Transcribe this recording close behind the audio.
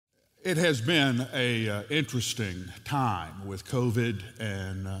It has been a interesting time with COVID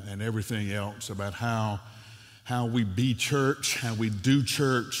and everything else about how we be church, how we do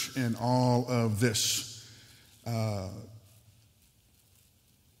church, and all of this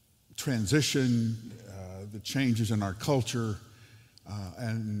transition, the changes in our culture,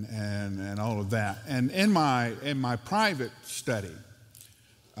 and all of that. And in my private study,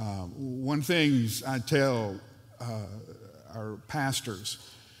 one things I tell our pastors.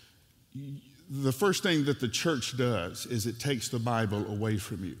 The first thing that the church does is it takes the Bible away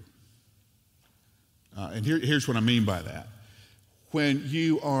from you. And here's what I mean by that. When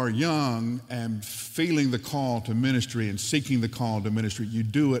you are young and feeling the call to ministry and seeking the call to ministry, you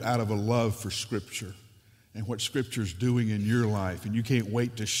do it out of a love for Scripture and what Scripture's doing in your life, and you can't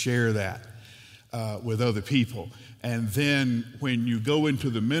wait to share that with other people. And then when you go into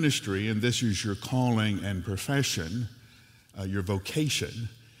the ministry, and this is your calling and profession, your vocation,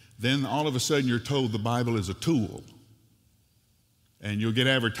 then all of a sudden you're told the Bible is a tool. And you'll get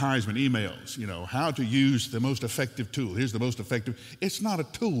advertisement emails, how to use the most effective tool. Here's the most effective. It's not a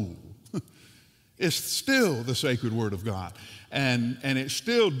tool. It's still the sacred Word of God. And it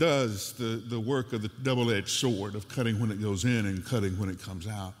still does the work of the double-edged sword of cutting when it goes in and cutting when it comes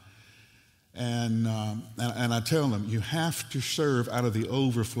out. And I tell them, you have to serve out of the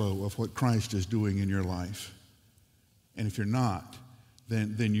overflow of what Christ is doing in your life. And if you're not,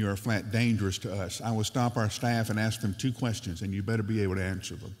 then you are flat dangerous to us. I will stop our staff and ask them two questions, and you better be able to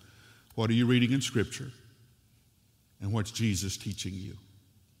answer them. What are you reading in Scripture? And what's Jesus teaching you?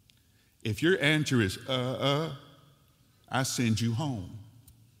 If your answer is, I send you home.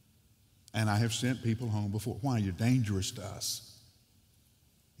 And I have sent people home before. Why? You're dangerous to us.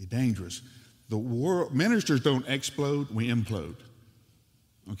 You're dangerous. The world, ministers don't explode, we implode.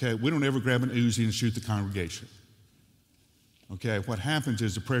 Okay? We don't ever grab an Uzi and shoot the congregation. Okay, what happens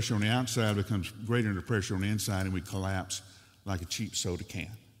is the pressure on the outside becomes greater than the pressure on the inside, and we collapse like a cheap soda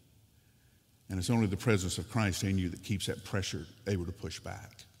can. And it's only the presence of Christ in you that keeps that pressure able to push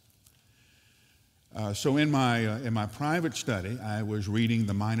back. So in my private study, I was reading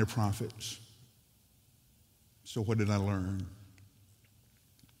the minor prophets. So what did I learn?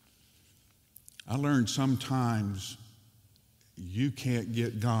 I learned sometimes you can't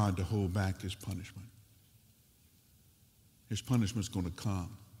get God to hold back His punishment. His punishment's going to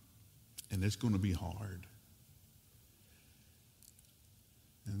come, and it's going to be hard.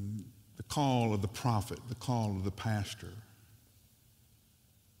 And the call of the prophet, the call of the pastor,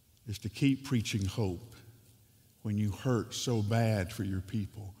 is to keep preaching hope when you hurt so bad for your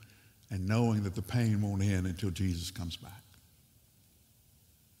people and knowing that the pain won't end until Jesus comes back.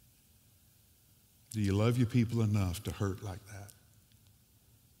 Do you love your people enough to hurt like that?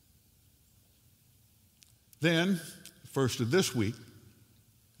 Then, first of this week,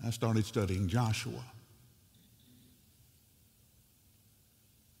 I started studying Joshua.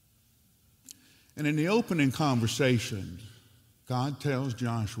 And in the opening conversation, God tells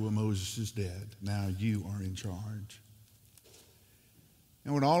Joshua, Moses is dead. Now you are in charge.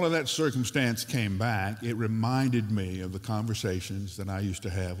 And when all of that circumstance came back, it reminded me of the conversations that I used to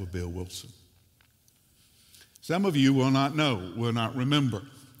have with Bill Wilson. Some of you will not remember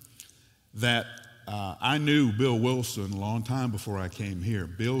that I knew Bill Wilson a long time before I came here.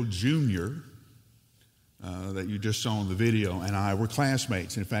 Bill Jr., that you just saw in the video, and I were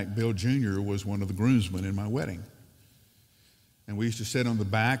classmates. In fact, Bill Jr. was one of the groomsmen in my wedding. And we used to sit on the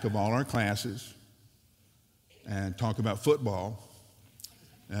back of all our classes and talk about football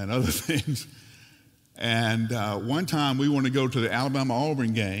and other things. And one time we wanted to go to the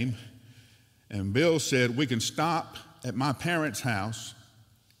Alabama-Auburn game, and Bill said, we can stop at my parents' house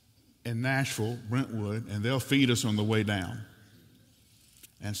in Nashville, Brentwood, and they'll feed us on the way down.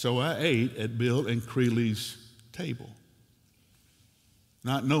 And so I ate at Bill and Creeley's table,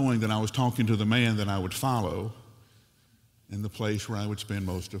 not knowing that I was talking to the man that I would follow in the place where I would spend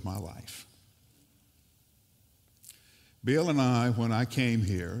most of my life. Bill and I, when I came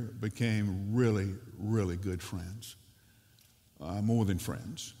here, became really, really good friends, more than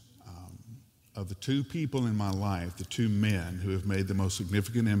friends. Of the two people in my life, the two men who have made the most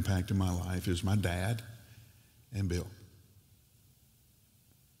significant impact in my life is my dad and Bill.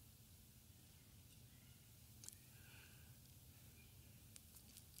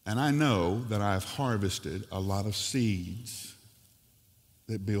 And I know that I've harvested a lot of seeds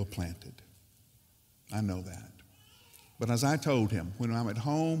that Bill planted. I know that. But as I told him, when I'm at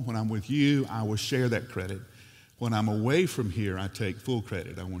home, when I'm with you, I will share that credit. When I'm away from here, I take full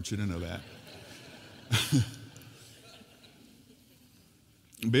credit. I want you to know that.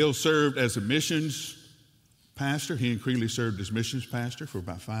 Bill served as a missions pastor. He and Creeley served as missions pastor for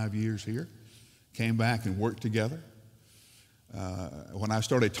about 5 years here. Came back and worked together. When I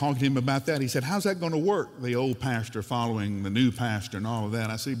started talking to him about that, he said, how's that going to work, the old pastor following the new pastor and all of that?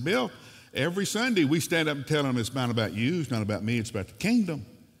 I said, Bill, every Sunday we stand up and tell him it's not about you, it's not about me, it's about the kingdom.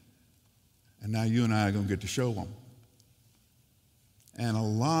 And now you and I are going to get to show them. And a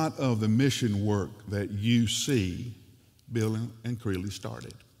lot of the mission work that you see, Bill and Creeley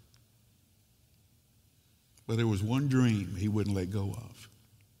started. But there was one dream he wouldn't let go of.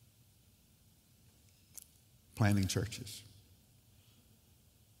 Planting churches.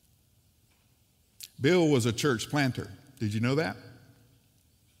 Bill was a church planter. Did you know that?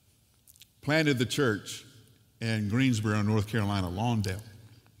 Planted the church in Greensboro, North Carolina, Lawndale.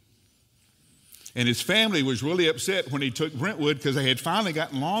 And his family was really upset when he took Brentwood because they had finally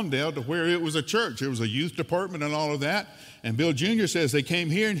gotten Lawndale to where it was a church. There was a youth department and all of that. And Bill Jr. says they came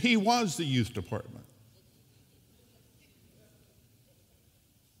here and he was the youth department.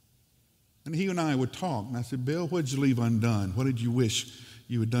 And he and I would talk. And I said, Bill, what did you leave undone? What did you wish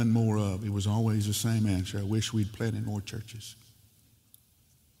you had done more of? It was always the same answer. I wish we'd planted more churches.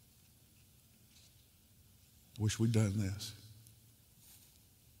 I wish we'd done this.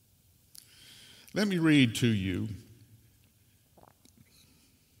 Let me read to you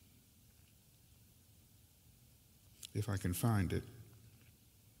if I can find it.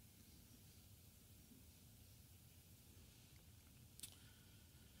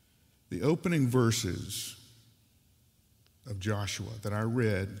 The opening verses of Joshua that I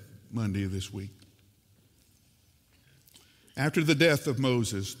read Monday of this week. After the death of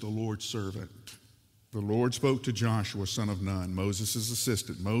Moses, the Lord's servant, the Lord spoke to Joshua, son of Nun, Moses'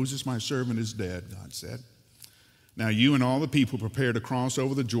 assistant. Moses, my servant, is dead, God said. Now you and all the people prepare to cross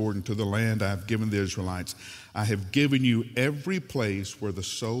over the Jordan to the land I have given the Israelites. I have given you every place where the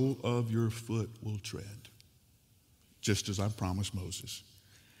sole of your foot will tread, just as I promised Moses.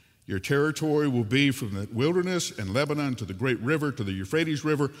 Your territory will be from the wilderness and Lebanon to the great river, to the Euphrates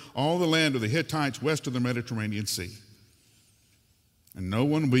River, all the land of the Hittites west of the Mediterranean Sea. And no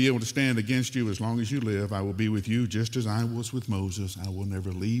one will be able to stand against you as long as you live. I will be with you just as I was with Moses. I will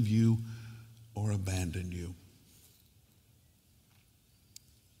never leave you or abandon you.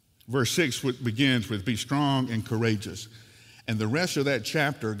 Verse 6 begins with, be strong and courageous. And the rest of that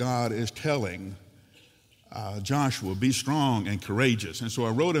chapter, God is telling Joshua, be strong and courageous. And so I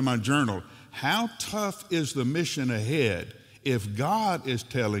wrote in my journal, how tough is the mission ahead if God is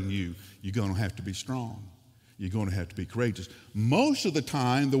telling you you're going to have to be strong? You're going to have to be courageous. Most of the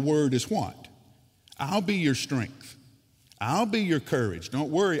time, the word is what? I'll be your strength. I'll be your courage. Don't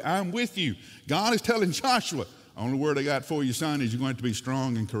worry, I'm with you. God is telling Joshua, only word I got for you, son, is you're going to have to be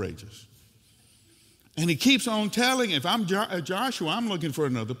strong and courageous. And he keeps on telling, if I'm Joshua, I'm looking for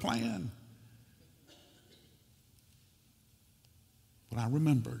another plan. But I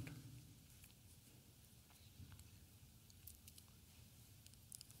remembered.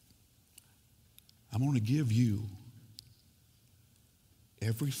 I'm going to give you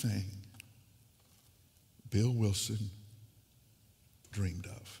everything Bill Wilson dreamed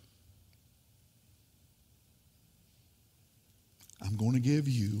of. I'm going to give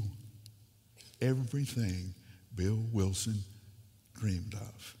you everything Bill Wilson dreamed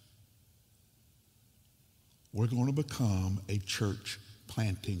of. We're going to become a church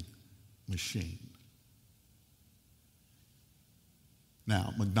planting machine.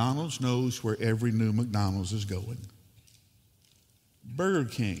 Now, McDonald's knows where every new McDonald's is going. Burger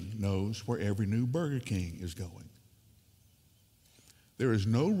King knows where every new Burger King is going. There is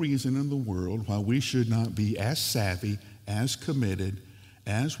no reason in the world why we should not be as savvy, as committed,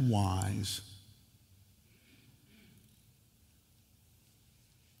 as wise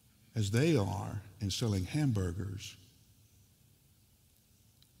as they are in selling hamburgers.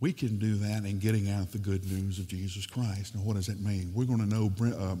 We can do that in getting out the good news of Jesus Christ. Now, what does that mean? We're going to know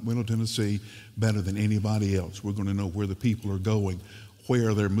Middle Tennessee better than anybody else. We're going to know where the people are going,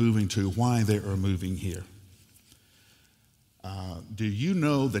 where they're moving to, why they are moving here. Do you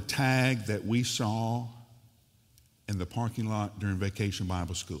know the tag that we saw in the parking lot during Vacation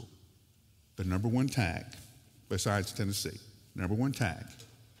Bible School? The number one tag, besides Tennessee. Number one tag.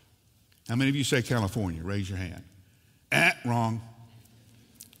 How many of you say California? Raise your hand. Wrong.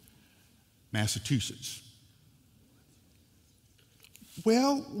 Massachusetts.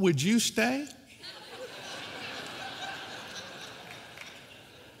 Well, would you stay?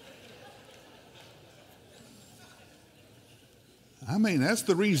 I mean, that's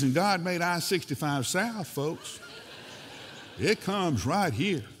the reason God made I-65 South, folks. It comes right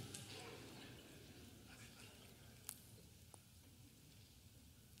here.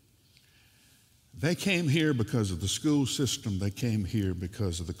 They came here because of the school system. They came here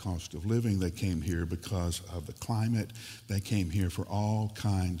because of the cost of living. They came here because of the climate. They came here for all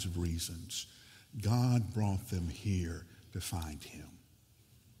kinds of reasons. God brought them here to find him.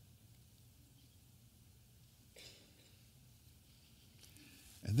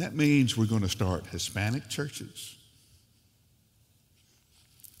 And that means we're going to start Hispanic churches.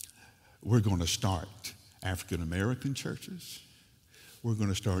 We're going to start African American churches. We're going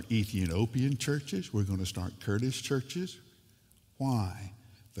to start Ethiopian churches. We're going to start Kurdish churches. Why?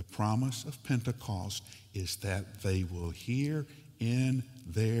 The promise of Pentecost is that they will hear in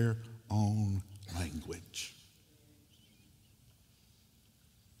their own language.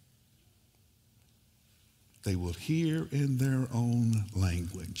 They will hear in their own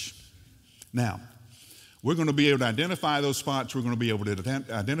language. Now, we're going to be able to identify those spots. We're going to be able to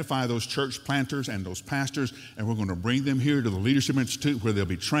identify those church planters and those pastors, and we're going to bring them here to the Leadership Institute where they'll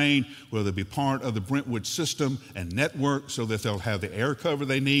be trained, where they'll be part of the Brentwood system and network so that they'll have the air cover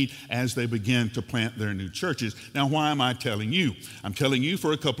they need as they begin to plant their new churches. Now, why am I telling you? I'm telling you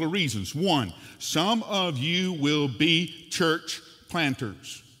for a couple of reasons. One, some of you will be church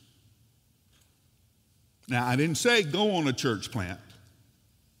planters. Now, I didn't say go on a church plant.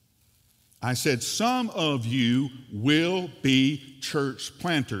 I said some of you will be church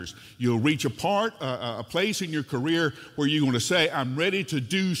planters. You'll reach a place in your career where you're going to say, I'm ready to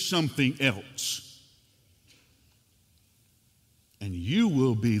do something else. And you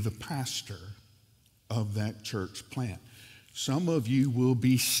will be the pastor of that church plant. Some of you will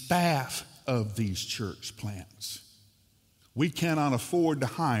be staff of these church plants. We cannot afford to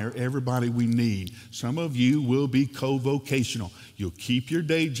hire everybody we need. Some of you will be co-vocational. You'll keep your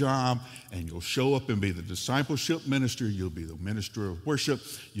day job and you'll show up and be the discipleship minister. You'll be the minister of worship.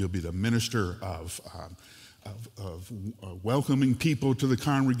 You'll be the minister of welcoming people to the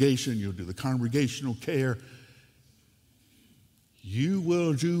congregation. You'll do the congregational care. You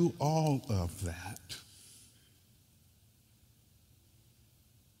will do all of that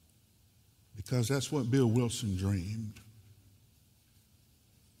because that's what Bill Wilson dreamed.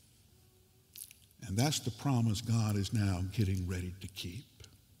 And that's the promise God is now getting ready to keep.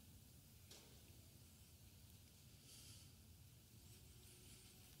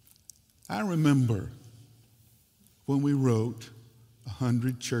 I remember when we wrote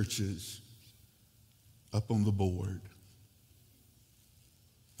 100 churches up on the board.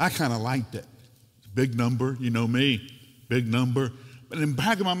 I kind of liked it. Big number, you know me, big number. But in the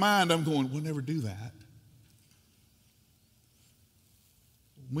back of my mind, I'm going, we'll never do that.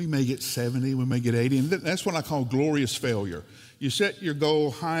 We may get 70, we may get 80, and that's what I call glorious failure. You set your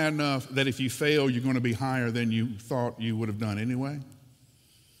goal high enough that if you fail, you're going to be higher than you thought you would have done anyway.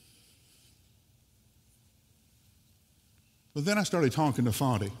 But then I started talking to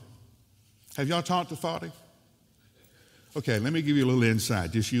Fadi. Have y'all talked to Fadi? Okay, let me give you a little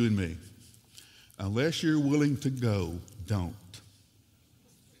insight, just you and me. Unless you're willing to go, don't.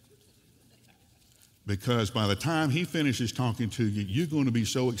 Because by the time he finishes talking to you, you're going to be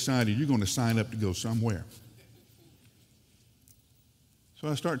so excited, you're going to sign up to go somewhere. So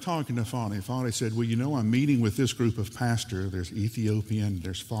I start talking to Fadi. Fadi said, well, you know, I'm meeting with this group of pastors. There's Ethiopian,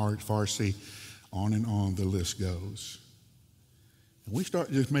 there's Farsi, on and on the list goes. And we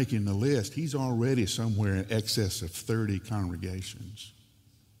start just making the list. He's already somewhere in excess of 30 congregations.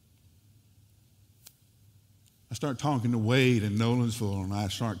 I start talking to Wade in Nolensville, and I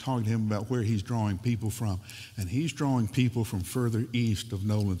start talking to him about where he's drawing people from. And he's drawing people from further east of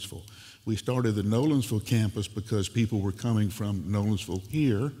Nolensville. We started the Nolensville campus because people were coming from Nolensville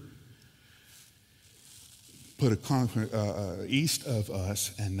here, put a east of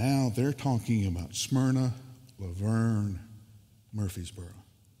us, and now they're talking about Smyrna, Laverne, Murfreesboro.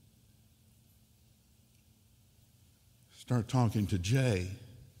 Start talking to Jay.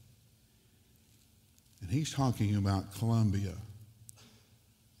 And he's talking about Columbia.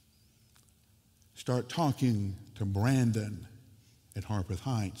 Start talking to Brandon at Harpeth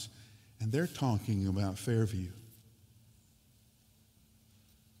Heights, and they're talking about Fairview.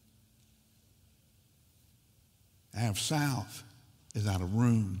 Ave South is out of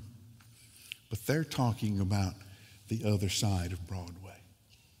room, but they're talking about the other side of Broadway.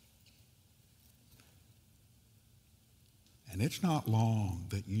 And it's not long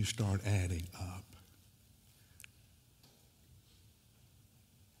that you start adding up.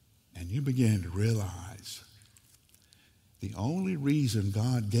 And you begin to realize the only reason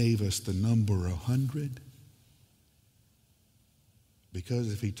God gave us the number 100,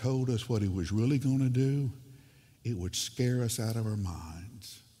 because if he told us what he was really going to do, it would scare us out of our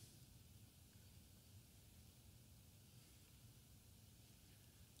minds.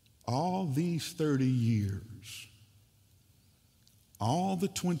 all these 30 years, all the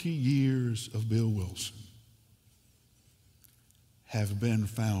 20 years of Bill Wilson have been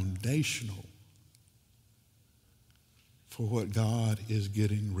foundational for what God is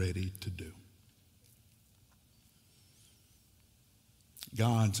getting ready to do.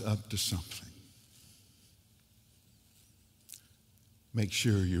 God's up to something. Make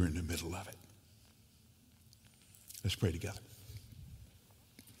sure you're in the middle of it. Let's pray together.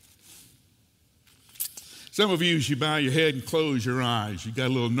 Some of you, as you bow your head and close your eyes, you got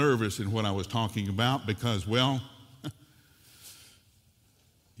a little nervous in what I was talking about because, well,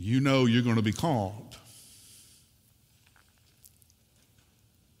 you know you're going to be called.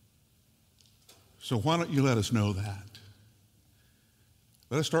 So why don't you let us know that?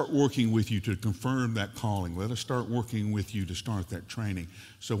 Let us start working with you to confirm that calling. Let us start working with you to start that training.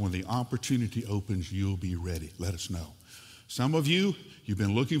 So when the opportunity opens, you'll be ready. Let us know. Some of you, you've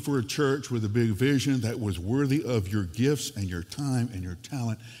been looking for a church with a big vision that was worthy of your gifts and your time and your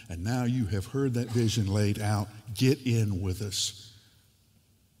talent, and now you have heard that vision laid out. Get in with us.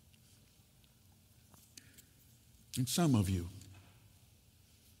 And some of you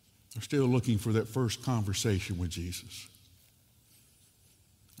are still looking for that first conversation with Jesus.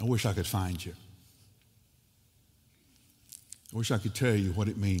 I wish I could find you. I wish I could tell you what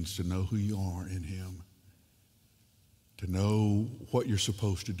it means to know who you are in Him, to know what you're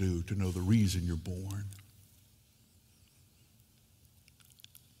supposed to do, to know the reason you're born.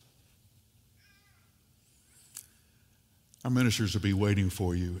 Our ministers will be waiting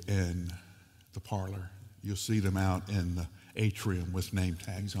for you in the parlor. You'll see them out in the atrium with name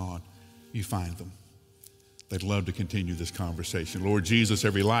tags on. You find them. They'd love to continue this conversation. Lord Jesus,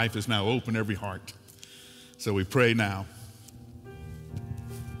 every life is now open, every heart. So we pray now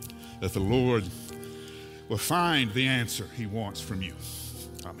that the Lord will find the answer He wants from you.